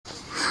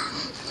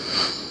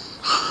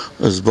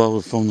This is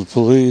Bubba from the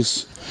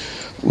police.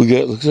 We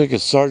got, looks like a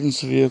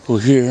sergeant's vehicle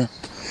here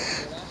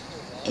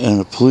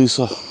and a police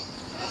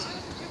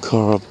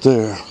car up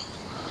there.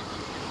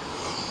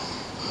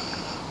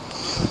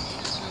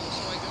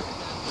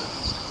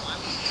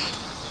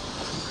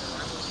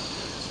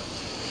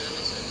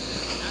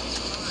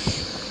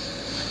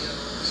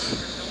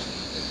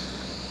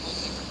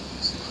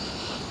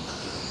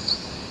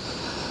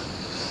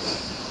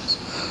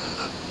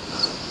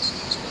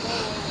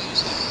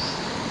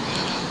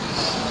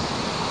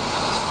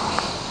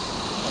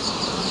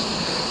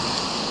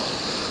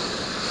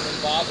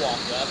 Bob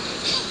walked up.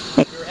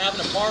 We were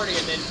having a party,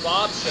 and then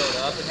Bob showed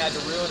up and had to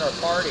ruin our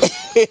party.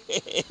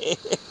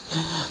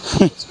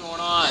 What's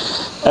going on?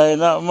 Hey,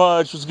 not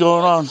much. What's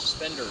going on?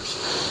 Suspenders.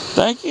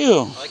 Thank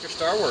you. I like your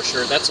Star Wars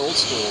shirt. That's old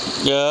school.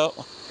 Yeah.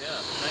 Yeah,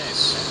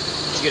 nice.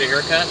 Did you get a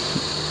haircut?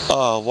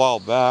 A while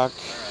back.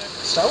 All right.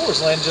 Star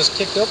Wars Land just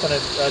kicked open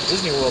at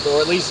Disney World, or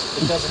at least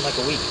it does in like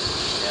a week.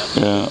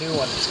 Yeah. New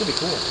one. It's gonna be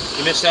cool.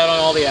 You missed out on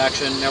all the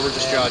action. Now we're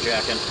just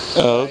jaw-jacking.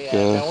 Okay.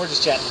 Yeah, no, we're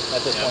just chatting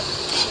at this point.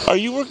 Are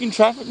you working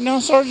traffic now,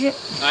 Sergeant?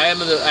 I am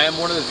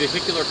one of the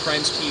vehicular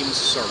crimes team's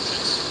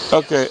sergeants.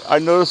 Okay, I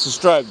noticed the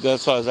stripe.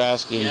 That's why I was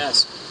asking.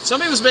 Yes.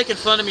 Somebody was making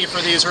fun of me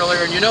for these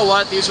earlier, and you know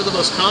what? These are the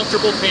most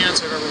comfortable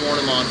pants I've ever worn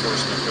in law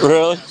enforcement.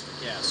 Really?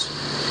 Yes.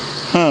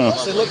 Huh.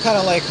 They look kind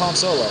of like Han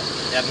Solo.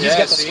 Yep. He's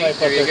got the stripe up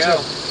there go.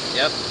 too.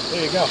 Yep.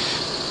 There you go.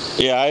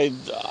 Yeah,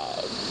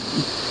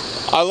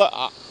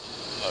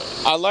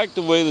 I like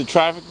the way the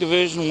traffic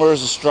division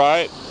wears a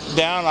stripe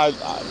down.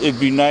 It'd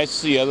be nice to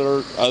see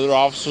other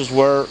officers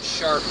wear.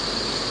 Sharp.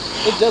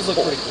 It does look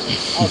pretty cool.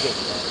 I'll give it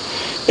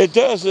that. It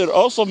does. It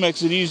also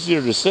makes it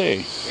easier to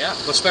see. Yeah,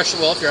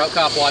 especially if you're out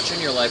cop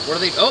watching, you're like, what are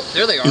they? Oh,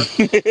 there they are.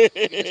 You can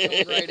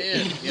just go right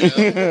in. You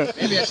know,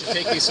 maybe I should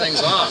take these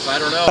things off. I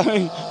don't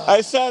know.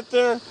 I sat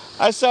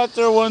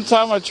there one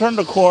time. I turned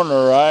a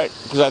corner, right,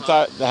 because I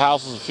thought the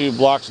house was a few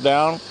blocks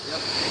down,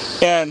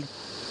 and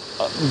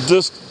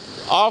this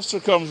officer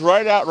comes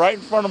right in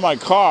front of my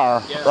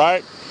car,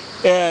 right,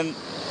 and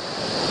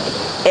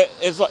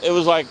it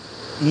was like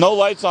no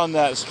lights on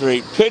that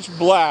street, pitch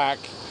black,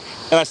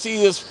 and I see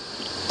this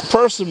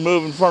person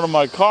move in front of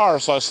my car,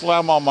 so I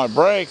slam on my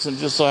brakes, and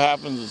just so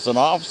happens it's an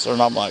officer,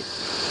 and I'm like,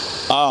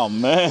 oh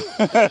man.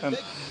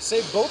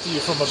 Save both of you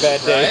from a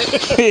bad day.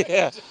 Right?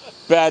 Yeah,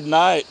 bad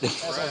night.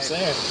 That's what I'm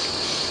saying.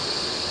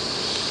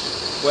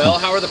 Well,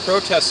 how are the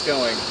protests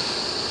going?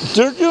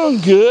 They're doing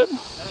good.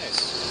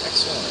 Nice,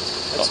 excellent.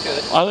 That's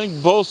good. I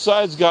think both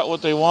sides got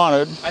what they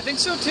wanted. I think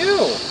so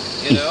too.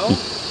 You know,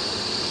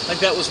 I think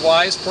that was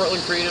wise.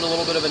 Portland created a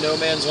little bit of a no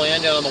man's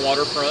land down on the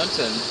waterfront,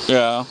 and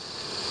Yeah.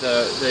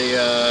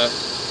 the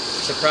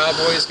Proud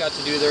Boys got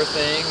to do their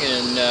thing,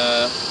 and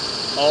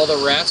all the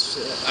rest.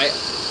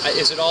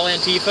 Is it all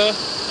Antifa?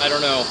 I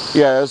don't know.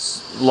 Yeah,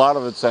 a lot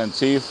of it's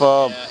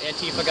Antifa. Yeah,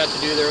 Antifa got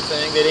to do their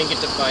thing. They didn't get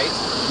to fight.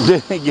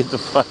 They didn't get to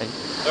fight.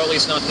 Or at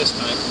least not this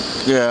time.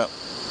 Yeah.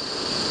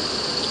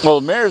 Well,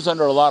 the mayor's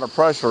under a lot of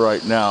pressure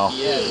right now.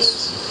 He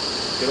is.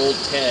 Good old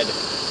Ted.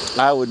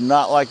 I would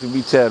not like to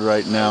be Ted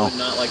right I now. would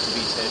not like to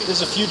be Teddy.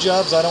 There's a few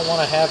jobs I don't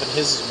want to have, and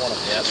his is one of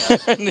them.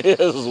 Yep. And it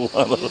is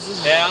one of them.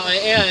 Yeah,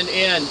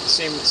 and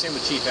same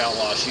with Chief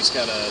Outlaw. She's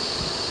got a.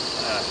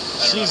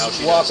 She's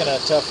walking a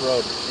tough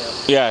road.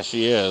 Yeah,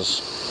 she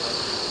is.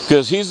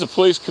 Because he's the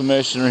police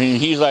commissioner, and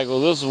he's like, well,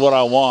 this is what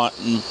I want,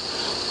 and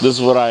this is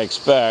what I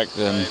expect,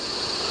 and,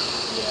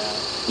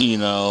 you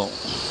know.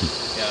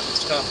 Yeah,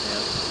 it's tough,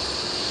 man.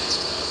 It's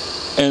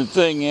tough. And the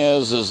thing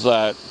is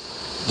that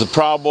the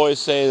Proud Boys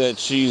say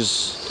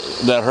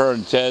that her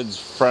and Ted's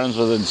friends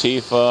with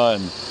Antifa,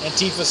 and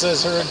Antifa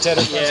says her and Ted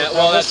are friends with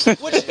well, members,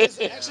 which is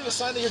actually a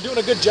sign that you're doing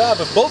a good job.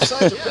 If both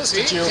sides are pissed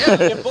at you,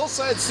 if both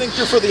sides think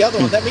you're for the other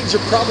one, that means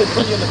you're probably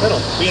pretty in the middle,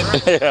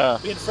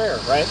 being fair,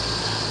 right?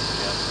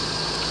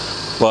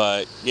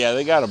 But yeah,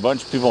 they got a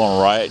bunch of people on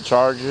riot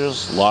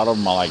charges. A lot of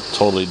them I like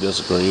totally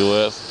disagree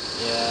with.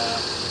 Yeah.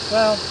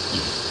 Well,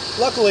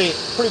 luckily,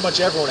 pretty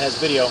much everyone has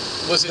video.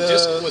 Was it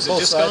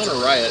Discon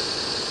or Riot?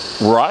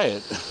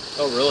 Riot.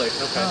 Oh, really?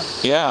 Okay.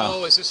 Yeah.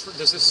 Oh, does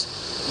this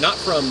not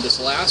from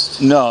this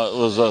last? No, it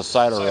was a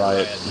cider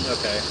riot.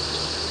 Okay.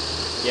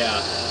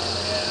 Yeah.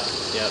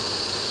 Yep.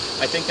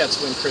 I think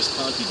that's when Chris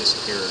Ponte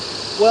disappeared.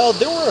 Well,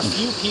 there were a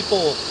few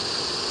people,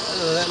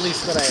 at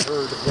least that I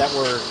heard, that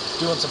were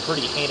doing some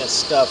pretty heinous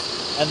stuff,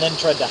 and then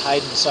tried to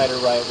hide in the cider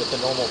riot with the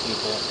normal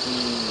people.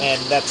 And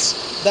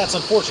that's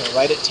unfortunate,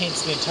 right? It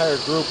taints the entire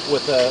group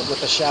with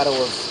a shadow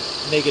of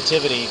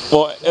negativity.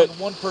 Well,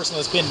 one person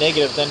that's been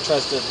negative then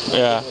tries to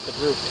blend in with the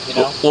group, you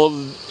know? Well,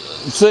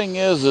 the thing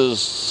is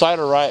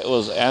cider riot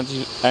was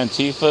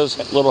Antifa's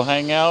little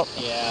hangout.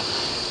 Yeah.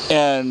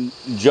 And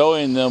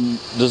Joey and them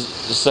just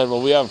said,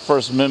 well, we have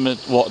First Amendment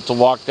to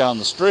walk down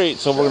the street,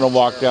 so we're going to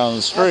walk down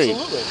the street.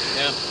 Absolutely.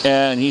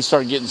 Yeah. And he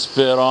started getting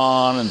spit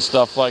on and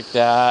stuff like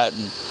that.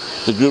 And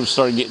the group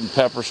started getting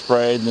pepper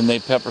sprayed, and then they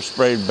pepper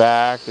sprayed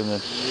back. And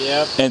then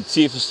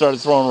Antifa started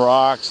throwing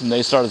rocks, and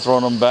they started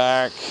throwing them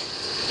back.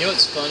 You know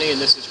what's funny,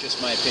 and this is just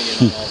my opinion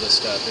on all this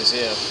stuff, is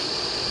if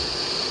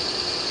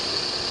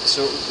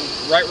So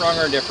right, wrong,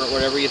 or indifferent,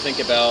 whatever you think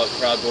about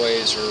Proud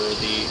Boys or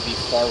the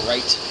far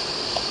right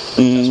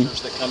protesters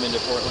that come into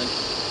Portland,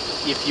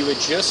 if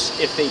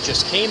they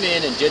just came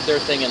in and did their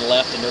thing and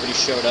left and nobody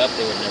showed up,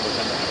 they would never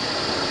come back.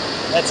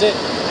 That's it.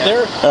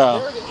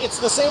 It's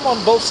the same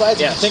on both sides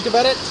if you think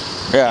about it.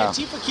 Yeah.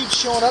 Antifa keeps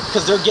showing up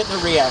because they're getting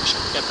a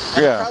reaction. Yep.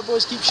 And the Proud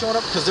Boys keep showing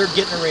up because they're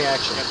getting a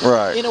reaction. Yep.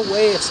 Right. In a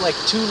way, it's like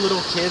two little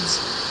kids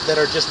that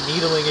are just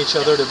needling each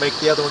other to make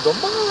the other one go,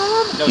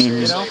 Mom! No,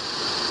 seriously.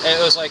 And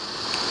it was like,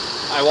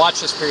 I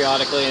watch this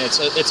periodically, and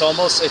it's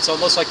almost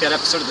like that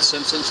episode of The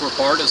Simpsons where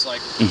Bart is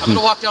like, I'm going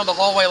to walk down the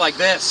hallway like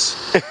this.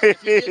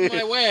 If you get in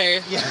my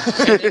way. Yeah.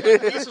 And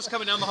then Lisa's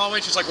coming down the hallway,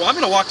 and she's like, well, I'm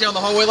going to walk down the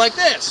hallway like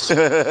this. You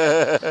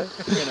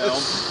know?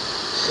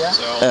 Yeah.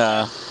 So,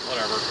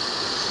 whatever.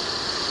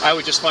 I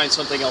would just find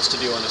something else to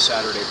do on a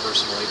Saturday,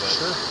 personally, but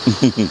Sure.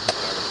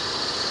 whatever.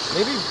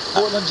 Maybe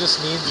Portland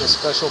just needs a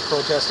special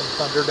protest in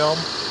Thunderdome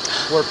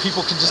where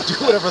people can just do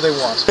whatever they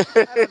want.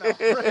 I don't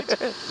know, right?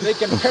 They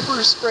can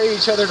pepper spray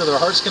each other to their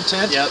heart's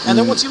content. Yep. And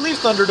then once you leave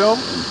Thunderdome,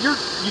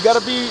 you got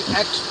to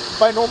act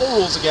by normal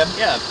rules again.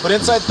 Yeah. But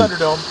inside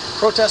Thunderdome,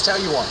 protest how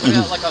you want.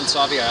 Yeah, like on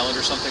Sauvie Island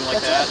or something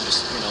like That's that. it.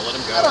 Just, let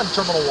them go. Not on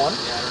Terminal 1.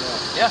 Yeah, I don't know.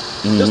 Yeah,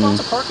 There's lots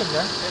of parking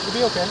there. It'll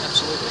be okay.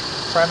 absolutely.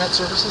 TriMet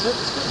services it.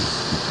 It's good.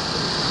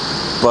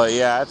 But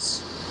yeah,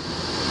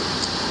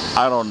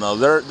 I don't know.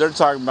 They're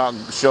talking about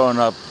showing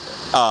up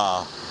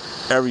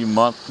every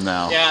month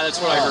now. Yeah, that's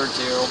what I heard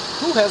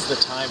too. Who has the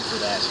time for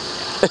that?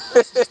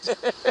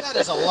 That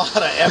is a lot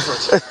of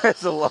effort.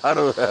 It's a lot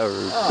of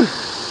effort.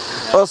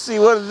 Oh. Well, see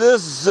what it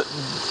is.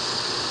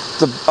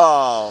 The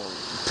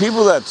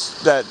people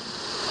that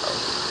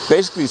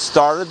basically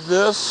started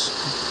this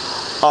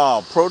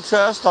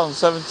protest on the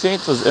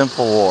 17th was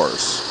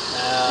Infowars.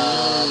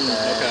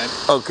 Okay.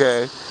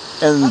 Okay.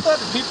 And I thought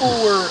people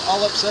were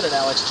all upset at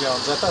Alex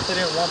Jones. I thought they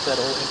didn't want that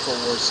whole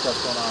Infowars stuff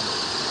going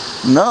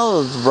on.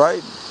 no, the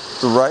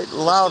right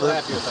allowed Still it.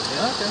 happy with them.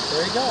 Yeah, okay,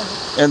 there you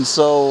go. And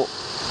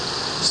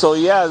so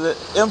yeah, the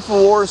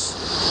Infowars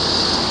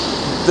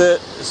that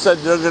said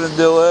they're going to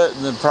do it,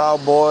 and the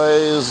Proud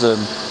Boys,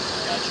 and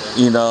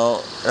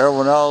Gotcha.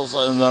 everyone else,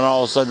 and then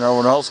all of a sudden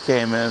everyone else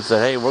came in and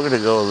said, hey, we're going to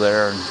go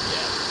there. And,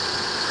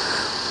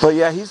 but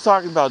yeah, he's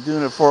talking about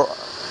doing it for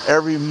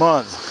every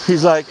month.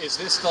 He's like, Is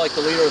this like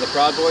the leader of the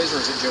Proud Boys, or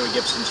is it Joey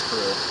Gibson's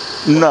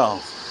crew? no.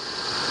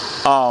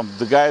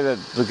 The guy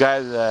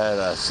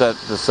that set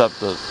this up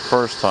the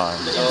first time,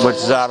 which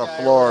is out of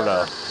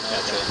Florida.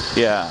 Gotcha.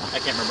 Yeah, I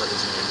can't remember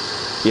his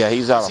name. yeah,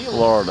 he's out of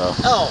Florida.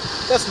 Oh,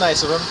 that's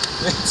nice of him.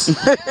 He's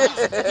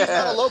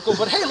not a local,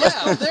 but hey, let's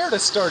go there to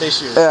start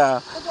issues. Yeah.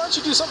 Why don't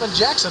you do something in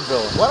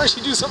Jacksonville? Why don't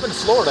you do something in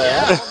Florida?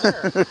 Yeah.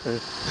 There.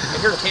 I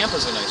hear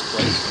Tampa's a nice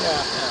place.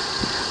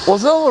 Yeah. Well,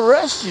 they'll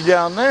arrest you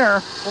down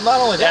there. Well, not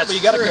only that, That's but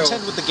you got to true.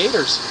 contend with the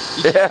Gators.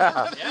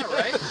 Yeah. Yeah,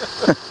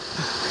 right?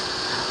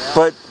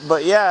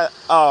 But yeah,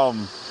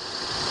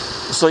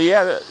 so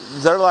yeah,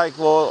 they're like,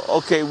 well,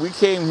 okay, we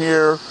came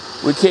here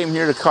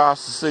to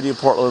cost the city of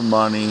Portland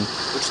money.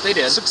 Which they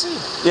did. Succeed.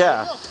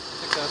 Yeah,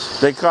 Success.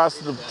 they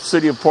cost the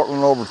city of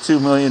Portland over $2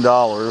 million.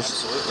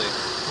 Absolutely.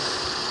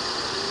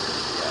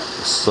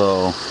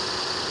 So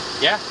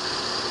Yeah.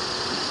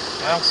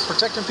 Well,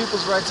 protecting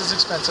people's rights is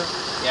expensive,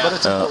 Yeah. but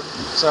it's important.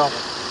 So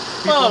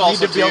people Well, and need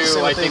also, to be able to too,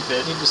 say what I they think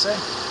that- need to say.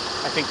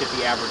 I think that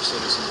the average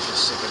citizen is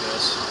just sick of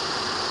this.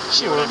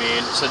 Sure. You know what I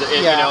mean? So that,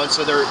 Yeah. and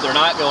so they're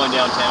not going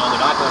downtown. They're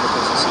not going to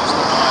businesses.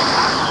 They're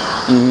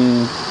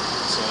not.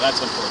 So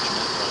that's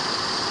unfortunate.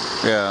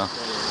 yeah,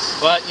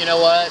 But you know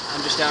what?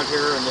 I'm just out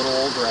here in little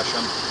old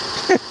Gresham.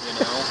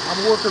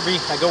 I'm a worker bee.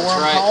 I go where That's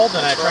I'm right. called, and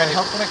I That's try and right.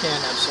 help when I can.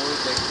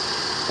 Absolutely.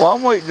 well,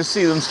 I'm waiting to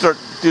see them start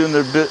doing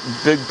their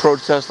big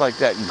protests like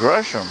that in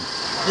Gresham.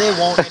 They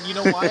won't, and you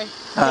know why?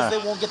 Because they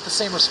won't get the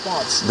same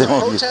response. They The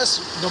won't get-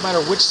 protests, no matter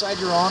which side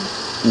you're on,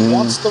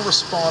 wants the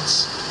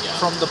response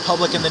from the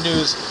public and the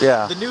news.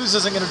 Yeah. The news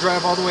isn't going to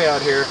drive all the way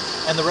out here,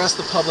 and the rest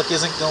of the public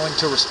isn't going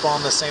to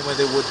respond the same way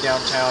they would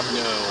downtown.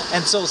 No.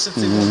 And so, since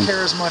they won't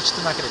care as much,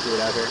 they're not going to do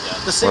it out here. Yeah.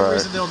 The same Right.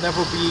 reason there'll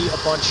never be a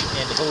bunch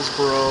in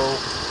Hillsborough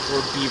or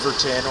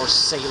Beaverton or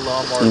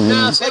Salem or.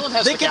 Nah, Salem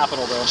has they the can-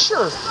 capital though.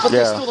 Sure, but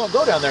Yeah. they still don't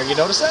go down there. You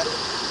notice that?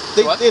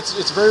 What?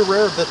 It's very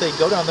rare that they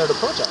go down there to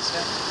protest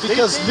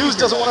because They news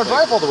doesn't want to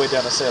periodically. drive all the way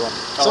down to Salem.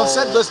 So Oh.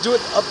 instead, let's do it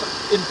up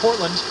in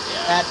Portland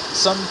Yeah. at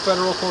some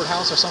federal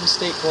courthouse or some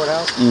state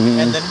courthouse,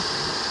 and then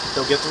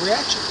they'll get the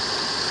reaction.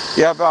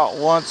 Yeah, about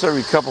once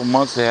every couple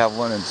months they have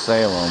one in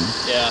Salem.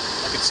 Yeah,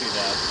 I could see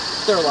that.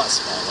 They're a lot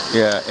smaller.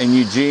 Yeah, and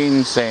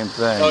Eugene, same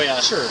thing. Oh yeah,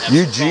 Sure.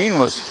 Eugene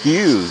was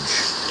huge.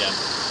 Yeah.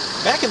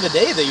 Back in the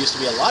day, they used to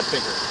be a lot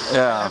bigger.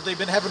 Yeah. Have they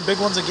been having big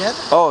ones again?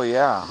 Oh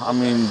yeah. I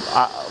mean,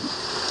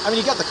 I mean,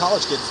 you got the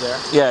college kids there.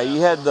 yeah, you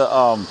had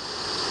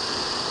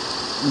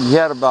you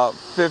had about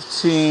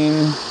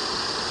 15,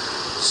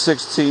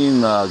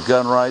 16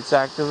 gun rights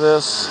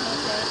activists,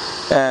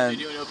 Okay. and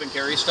They doing open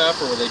carry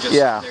stuff, or were they just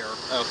Yeah. there?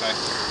 Okay.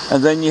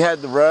 and then you had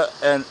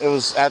and it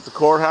was at the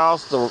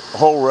courthouse. The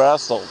whole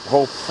rest, the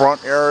whole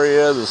front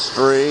area, the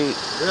street,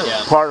 Really?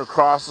 Yeah. part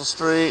across the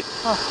street,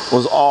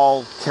 was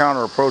all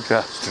counter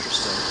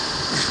protesters.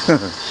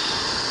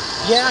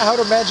 Yeah, I would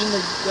imagine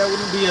that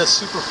wouldn't be a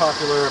super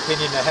popular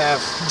opinion to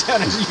have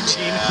down in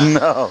Eugene. Yeah.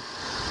 No.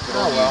 Good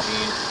old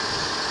Eugene.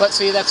 But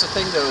see, that's the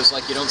thing though, is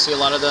like you don't see a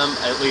lot of them,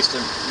 at least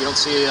you don't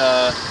see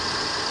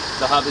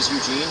the hub is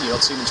Eugene, you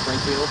don't see them in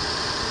Springfield.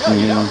 No,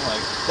 you don't.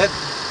 Like That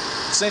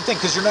same thing,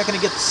 because you're not going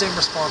to get the same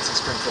response in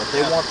Springfield.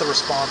 They want the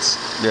response.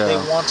 Yeah. They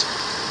want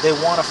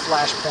a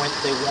flashpoint.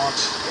 They want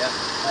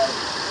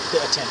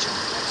the attention.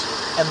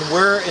 absolutely. And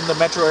where in the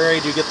metro area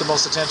do you get the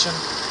most attention?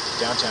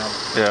 Downtown.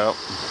 Yeah.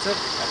 That's it.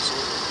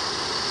 Absolutely.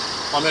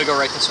 Well, I'm gonna go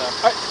write this up.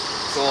 All right.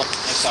 Cool.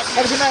 Nice talking to you.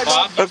 Have a good night,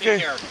 Bob. Bob. You Okay.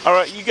 take care. All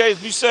right. You guys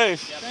be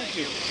safe. Yeah, thank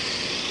you.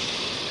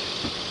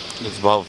 It's Bob.